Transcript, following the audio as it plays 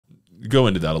go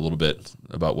into that a little bit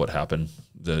about what happened,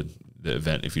 the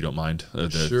event, if you don't mind.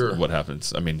 Sure. What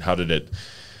happens? I mean, how did it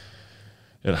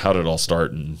all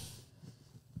start? And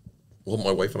well,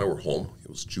 my wife and I were home. It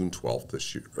was June 12th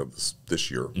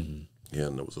this year,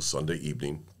 and it was a Sunday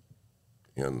evening,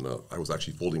 and I was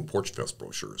actually folding Porch Fest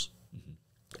brochures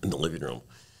in the living room.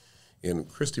 And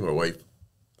Kristi, my wife,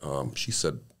 she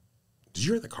said, "Did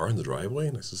you hear the car in the driveway?"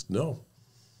 And I says, "No."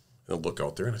 And I look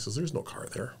out there, and I says, "There's no car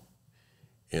there."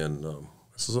 And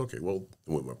I says, "Okay, well,"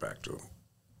 and we went back to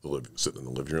sitting in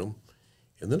the living room.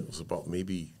 And then it was about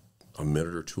maybe a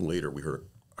minute or two later, we heard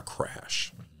a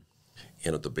crash.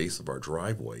 And at the base of our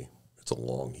driveway, it's a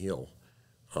long hill,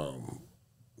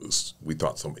 we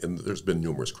thought and there's been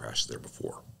numerous crashes there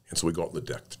before. And so we go out on the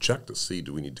deck to check to see,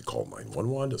 do we need to call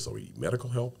 911? Does somebody need medical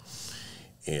help?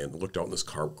 And looked out and this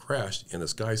car crashed, and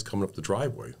this guy's coming up the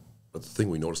driveway. But the thing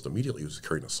we noticed immediately, he was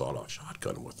carrying a sawed-off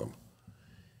shotgun with him.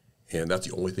 And that's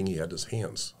the only thing he had in his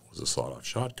hands, was a sawed-off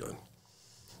shotgun.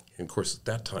 And, of course, at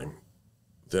that time,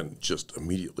 then just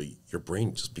immediately your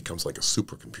brain just becomes like a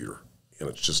supercomputer. And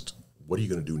it's just, what are you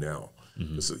going to do now?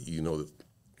 Because you know that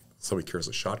somebody carries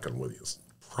a shotgun with you. It's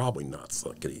probably not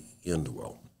going to end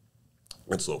well.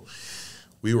 And so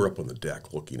we were up on the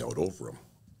deck looking out over him.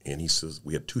 And he says,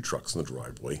 we had two trucks in the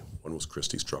driveway. One was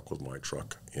Kristi's truck, was my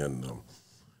truck. And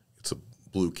it's a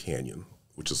Blue Canyon,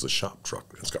 which is a shop truck.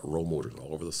 And it's got roll motors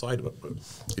all over the side of it. But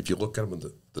if you look at them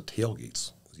in the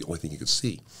tailgates, it's the only thing you could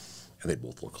see. And they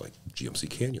both look like GMC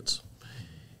Canyons.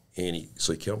 And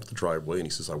so he came up the driveway, and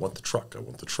he says, I want the truck.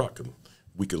 And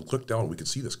we could look down, we could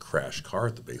see this crashed car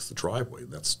at the base of the driveway.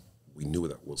 We knew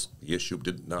that was the issue,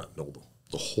 did not know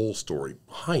the whole story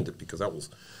behind it, because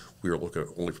we were looking at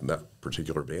it only from that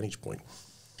particular vantage point.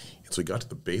 And so he got to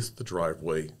the base of the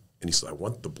driveway, and he said, I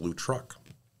want the blue truck.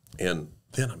 And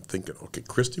then I'm thinking, okay,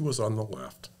 Kristi was on the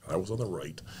left, I was on the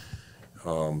right,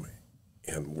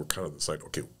 and we're kind of deciding,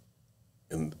 okay.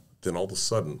 And then all of a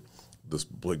sudden, this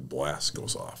big blast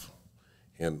goes off,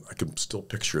 and I can still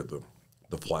picture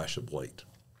the flash of light,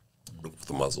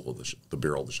 the muzzle of the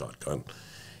barrel of the shotgun,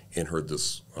 and heard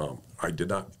this. I did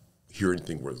not hear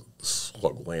anything where the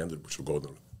slug landed, which will go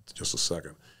in just a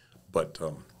second, but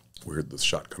we heard the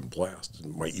shotgun blast,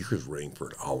 and my ears rang for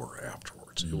an hour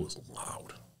afterwards. It was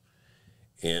loud,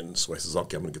 and so I says,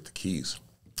 okay, I'm going to get the keys.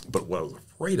 But what I was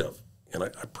afraid of, and I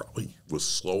probably was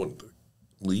slow in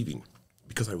leaving,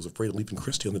 because I was afraid of leaving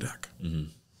Kristi on the deck.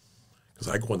 Because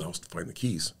I go in the house to find the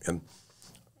keys. And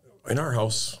in our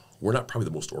house, we're not probably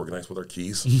the most organized with our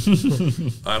keys.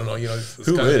 I don't know,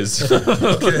 Who is?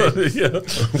 Okay. Yeah.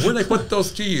 Where did I put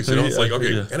those keys? It's like,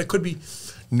 okay. Yeah. And it could be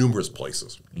numerous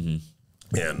places.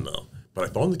 And but I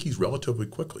found the keys relatively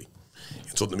quickly.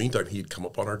 And so in the meantime, he had come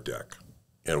up on our deck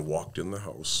and walked in the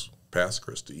house past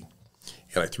Kristi.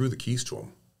 And I threw the keys to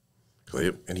him.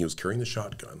 And he was carrying the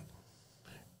shotgun.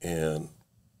 And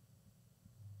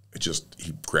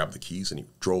he grabbed the keys and he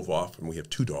drove off, and we have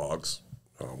two dogs,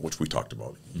 which we talked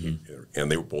about,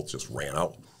 and they were both just ran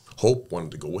out. Hope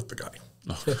wanted to go with the guy.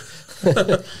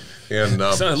 And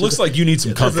so it looks like you need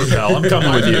some comfort, pal. I'm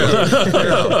coming with you.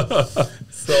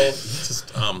 So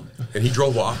and he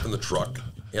drove off in the truck,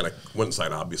 and I went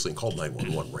inside, obviously, and called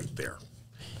 911 right there.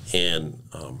 And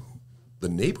the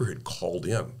neighbor had called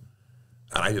in.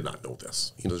 And I did not know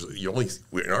this. In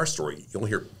our story, you only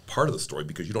hear part of the story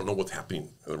because you don't know what's happening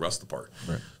in the rest of the part.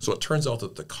 Right. So it turns out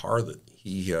that the car that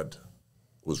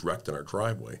was wrecked in our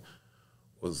driveway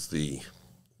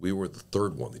we were the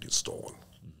third one that he'd stolen.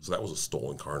 So that was a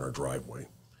stolen car in our driveway.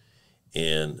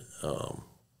 And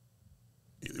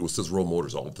it says Roe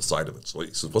Motors all up the side of it. So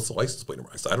he says, what's the license plate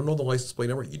number? I said, I don't know the license plate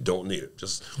number. You don't need it.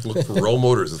 Just look for Roe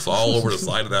Motors. It's all over the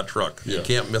side of that truck. Yeah. You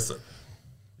can't miss it.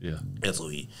 Yeah. And so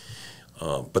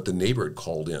but the neighbor had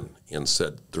called in and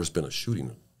said, there's been a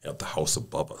shooting at the house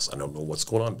above us. I don't know what's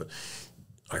going on, but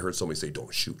I heard somebody say,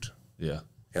 don't shoot. Yeah.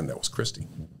 And that was Kristi.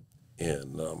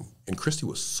 And Kristi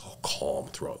was so calm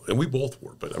throughout, and we both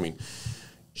were, but I mean,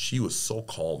 she was so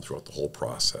calm throughout the whole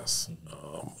process,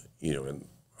 and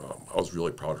I was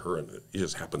really proud of her, and it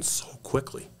just happened so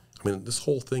quickly. I mean, this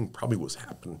whole thing probably was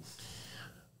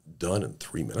done in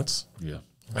 3 minutes. Yeah.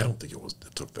 I don't think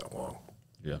it took that long.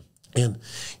 Yeah. And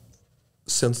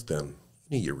since then,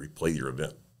 you replay your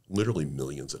event literally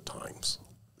millions of times.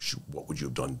 What would you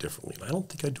have done differently? And I don't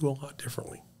think I'd do a lot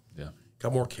differently. Yeah.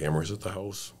 Got more cameras at the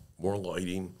house, more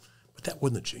lighting, but that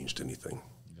wouldn't have changed anything.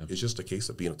 Yeah. It's just a case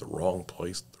of being at the wrong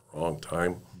place at the wrong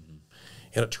time.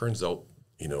 And it turns out,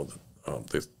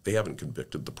 that they haven't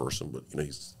convicted the person, but,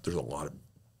 there's a lot of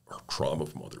trauma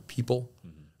from other people,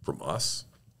 from us.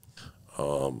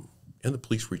 And the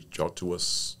police reached out to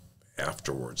us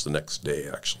afterwards, the next day,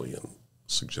 actually, and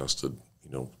suggested,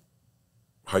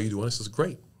 how you doing? I says,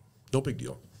 great, no big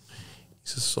deal. He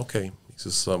says, okay. He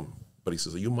says, but he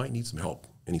says, you might need some help.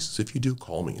 And he says, if you do,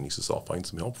 call me. And he says, I'll find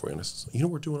some help for you. And I says,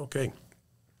 we're doing okay.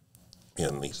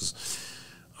 And he says,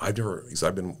 I've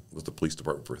been with the police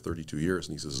department for 32 years.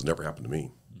 And he says, it's never happened to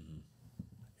me.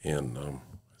 Mm-hmm. And I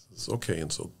says, okay.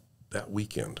 And so that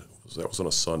weekend, that was on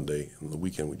a Sunday. And the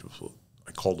weekend,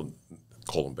 I called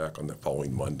him back on that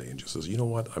following Monday and just says, you know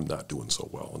what, I'm not doing so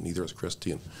well. And neither is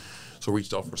Kristi. And so I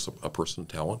reached out for a person of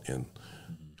talent and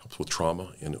helps with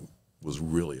trauma. And it was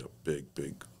really a big,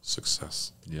 big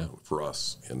success for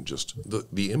us. And just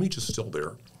the image is still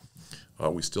there.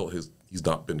 He's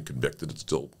not been convicted.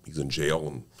 He's in jail,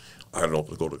 and I don't know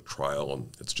if it'll go to trial, and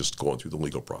it's just going through the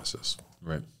legal process.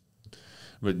 Right.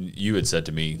 But you had said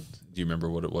to me, do you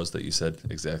remember what it was that you said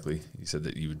exactly? You said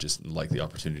that you would just like the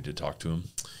opportunity to talk to him.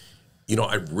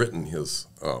 I've written his.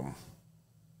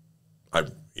 I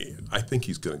think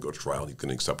he's going to go to trial. He's going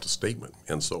to accept a statement,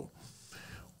 and so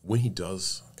when he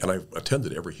does, and I've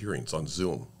attended every hearing. It's on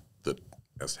Zoom that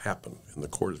has happened, and the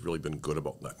court has really been good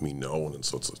about letting me know. And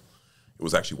so it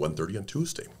was actually 1:30 on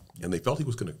Tuesday, and they felt he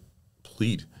was going to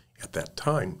plead at that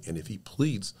time. And if he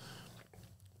pleads,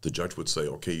 the judge would say,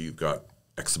 okay, you've got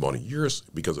X amount of years,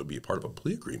 because it would be a part of a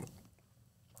plea agreement.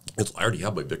 And so I already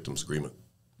have my victim's agreement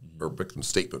or victim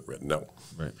statement written out.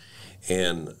 Right.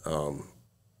 And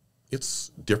it's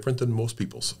different than most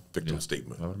people's victim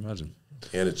statement. I would imagine.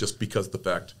 And it's just because of the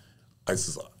fact,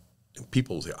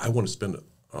 people say, I want to spend,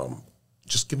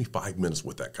 just give me 5 minutes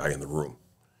with that guy in the room.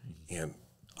 Mm-hmm. And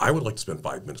I would like to spend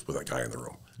 5 minutes with that guy in the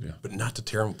room, but not to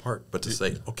tear him apart, but to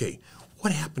say, okay,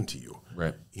 what happened to you?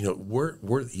 Right.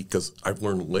 Because I've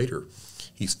learned later,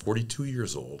 he's 42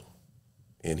 years old,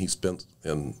 and he spent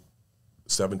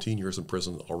 17 years in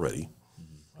prison already.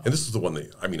 Mm-hmm. And this is the one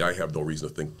I have no reason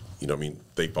to think,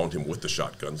 they found him with the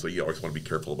shotgun, so you always want to be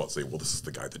careful about saying, well, this is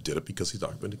the guy that did it, because he's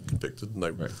not been convicted, and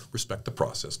I respect the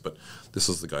process, but this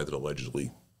is the guy that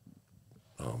allegedly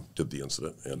did the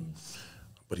incident,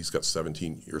 but he's got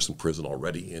 17 years in prison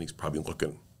already, and he's probably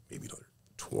looking maybe another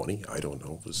 20, I don't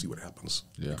know, to see what happens.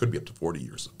 Yeah. It could be up to 40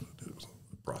 years if the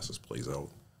process plays out.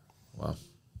 Wow.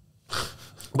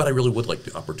 But I really would like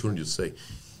the opportunity to say,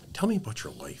 tell me about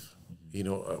your life.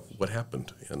 What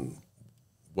happened, and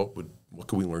what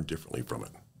could we learn differently from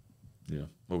it? Yeah.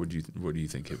 What do you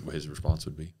think his response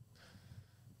would be?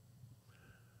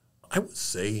 I would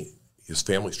say his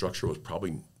family structure was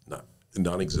probably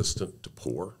non-existent to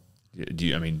poor. Do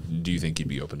you think he'd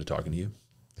be open to talking to you?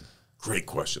 Great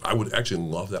question. I would actually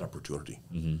love that opportunity.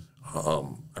 Mm-hmm.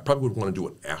 I probably would want to do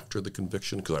it after the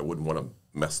conviction, because I wouldn't want to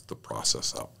mess the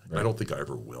process up. Right. I don't think I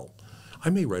ever will. I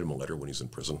may write him a letter when he's in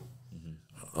prison,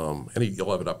 and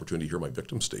he'll have an opportunity to hear my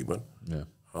victim statement. Yeah.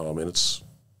 And it's,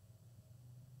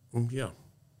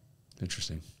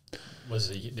 interesting. What was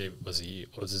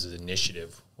his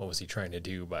initiative? What was he trying to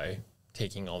do by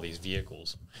taking all these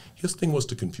vehicles? His thing was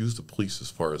to confuse the police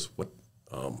as far as what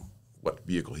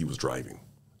vehicle he was driving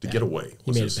to get away.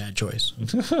 He made a bad choice.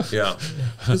 Yeah.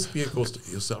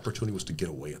 His opportunity was to get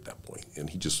away at that point. And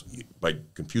by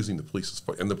confusing the police,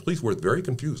 and the police were very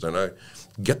confused. And I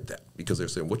get that, because they're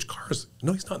saying, which car is,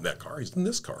 no, he's not in that car, he's in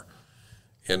this car.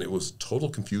 And it was total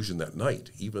confusion that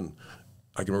night. Even,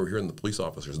 I can remember hearing the police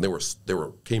officers, and they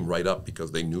came right up,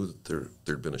 because they knew that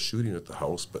there'd been a shooting at the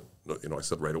house. But I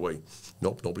said right away,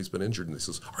 nope, nobody's been injured. And they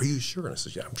says, are you sure? And I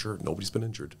said, yeah, I'm sure. Nobody's been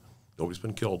injured. Nobody's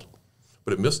been killed.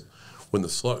 But it missed when the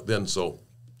slug. Then so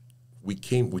we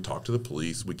talked to the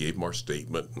police. We gave them our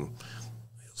statement, and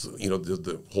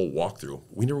the whole walkthrough.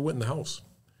 We never went in the house.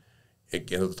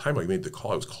 And at the time I made the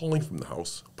call, I was calling from the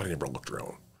house, but I never looked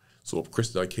around. So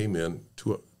Kristi and I came in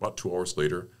about 2 hours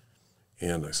later,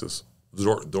 and I says, the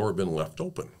door had been left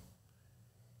open.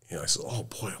 And I said, oh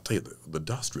boy, I'll tell you, the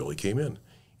dust really came in.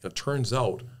 And it turns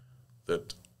out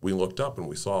that we looked up and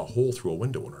we saw a hole through a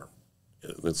window in our.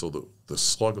 And so the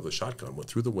slug of the shotgun went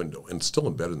through the window, and it's still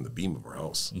embedded in the beam of our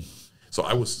house. So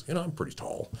I was, I'm pretty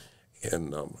tall,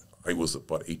 and I was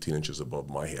about 18 inches above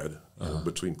my head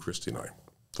between Kristi and I.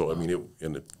 So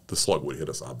the slug would hit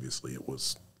us. Obviously, it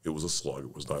was a slug.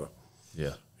 It was not a.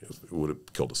 Yeah. It would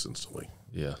have killed us instantly.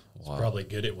 Yeah. Wow. It's probably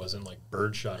good it wasn't like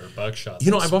birdshot or buckshot.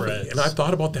 I've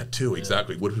thought about that too.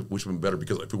 Exactly. Which would have been better,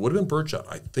 because if it would have been birdshot,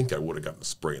 I think I would have gotten a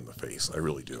spray in the face. I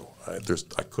really do.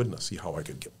 I couldn't see how I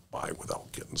could get by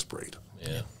without getting sprayed.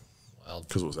 Yeah. Wow.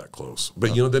 Because it was that close.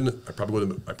 But then I probably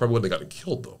wouldn't have gotten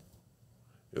killed though.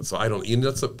 And so I don't.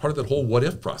 That's a part of that whole what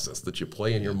if process that you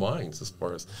play in your minds, as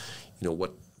far as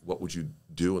what would you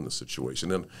do in the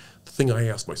situation. And the thing I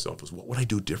asked myself was, what would I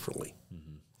do differently?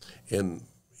 Mm-hmm. And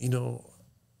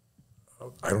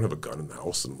I don't have a gun in the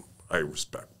house, and I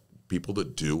respect people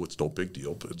that do. It's no big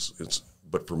deal, but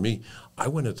But for me, I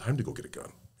wouldn't have time to go get a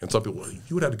gun. And some people, well,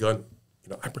 you would have a gun.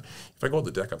 You know, if I go on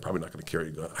the deck, I'm probably not going to carry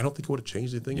a gun. I don't think it would have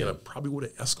changed anything, and it probably would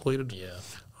have escalated the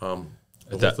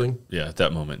whole thing. Yeah, at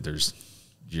that moment,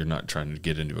 you're not trying to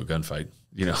get into a gunfight.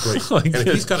 You know, right. Like, and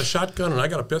if he's got a shotgun and I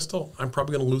got a pistol, I'm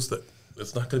probably going to lose that.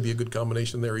 It's not going to be a good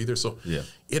combination there either. So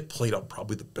it played out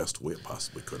probably the best way it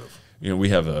possibly could have. You know, we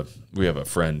have a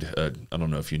friend. I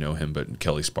don't know if you know him, but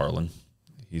Kelly Sparlin.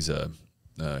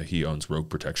 He owns Rogue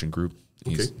Protection Group.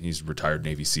 He's retired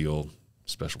Navy SEAL,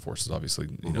 Special Forces. Obviously,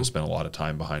 you know, spent a lot of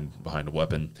time behind a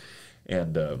weapon,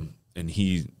 and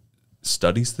he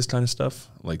studies this kind of stuff,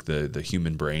 like the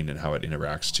human brain and how it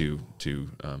interacts to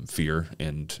fear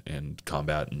and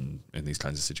combat and these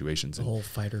kinds of situations. The whole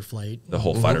fight or flight. The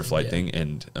whole fight or flight thing.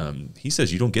 And he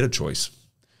says you don't get a choice.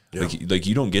 Yeah. Like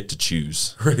you don't get to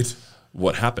choose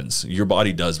what happens. Your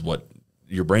body does what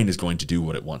your brain is going to do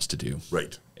what it wants to do.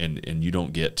 Right. And you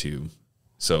don't get to.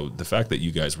 So the fact that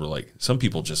you guys were like, some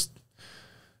people just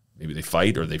maybe they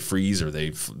fight or they freeze or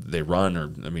they run,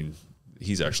 or I mean,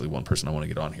 he's actually one person I want to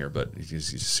get on here, but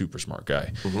he's a super smart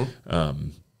guy.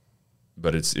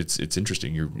 But it's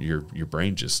interesting. Your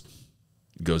brain just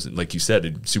goes in, like you said,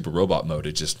 in super robot mode.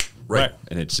 It just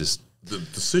and it's just the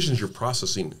decisions you're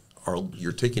processing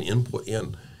you're taking input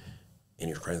in, and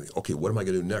you're trying to think, okay, what am I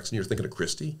going to do next? And you're thinking of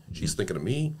Kristi. She's thinking of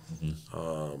me.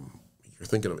 You're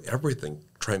thinking of everything,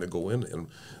 trying to go in, and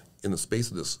in the space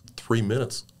of this 3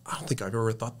 minutes, I don't think I've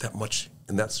ever thought that much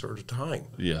in that sort of time.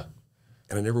 Yeah.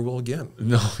 And I never will again.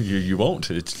 No, you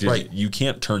won't. It's just, you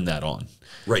can't turn that on.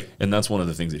 Right. And that's one of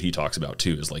the things that he talks about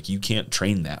too, is like, you can't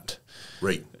train that.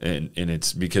 Right. And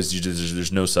it's because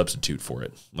there's no substitute for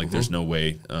it. Like there's no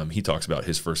way. He talks about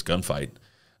his first gunfight.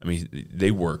 I mean,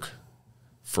 they work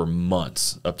for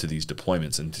months up to these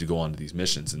deployments and to go on to these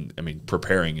missions. And I mean,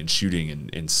 preparing and shooting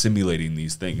and simulating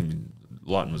these things. I mean,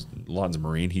 Lawton's a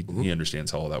Marine. He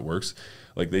understands how all that works.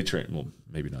 Like they train, well,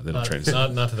 maybe not. They don't train.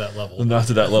 Not to that level. Not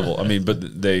to that level. I mean,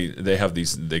 but they have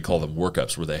these. They call them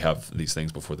workups, where they have these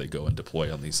things before they go and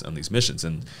deploy on these missions.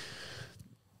 And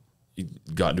he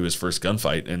got into his first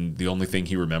gunfight, and the only thing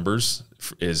he remembers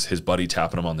is his buddy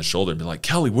tapping him on the shoulder and being like,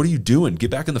 "Kelly, what are you doing?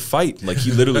 Get back in the fight!" Like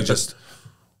he literally just.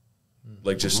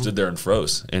 Stood there and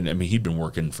froze. And I mean, he'd been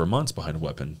working for months behind a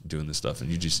weapon doing this stuff, and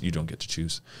you don't get to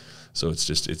choose. So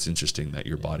it's interesting that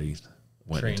your body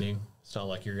went training. It's not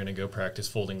like you're going to go practice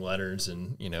folding letters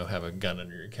and, you know, have a gun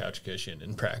under your couch cushion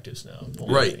and practice now.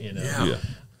 Right. You know? Yeah.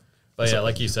 But yeah,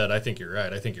 like you said, I think you're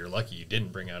right. I think you're lucky you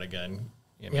didn't bring out a gun.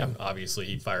 I mean, obviously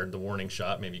he fired the warning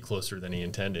shot, maybe closer than he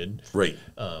intended. Right.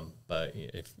 But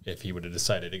if he would have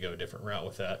decided to go a different route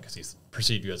with that because he's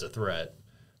perceived you as a threat,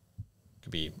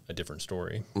 could be a different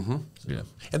story. Yeah.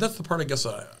 And that's the part, I guess,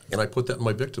 and I put that in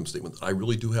my victim statement, I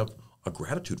really do have a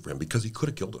gratitude for him because he could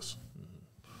have killed us.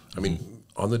 I mean,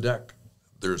 on the deck,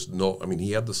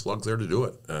 he had the slugs there to do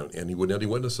it, and he wouldn't have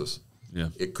any witnesses. Yeah.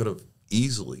 It could have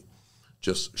easily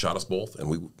just shot us both, and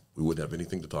we wouldn't have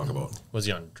anything to talk about. Was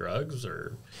he on drugs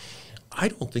or? I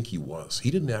don't think he was. He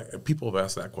didn't act. People have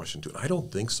asked that question too. I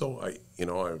don't think so. I've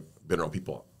been around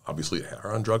people obviously that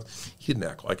are on drugs. He didn't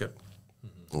act like it.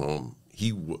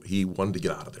 He wanted to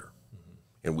get out of there,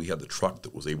 and we had the truck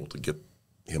that was able to get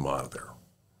him out of there.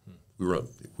 We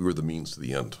were the means to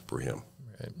the end for him.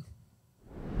 Right.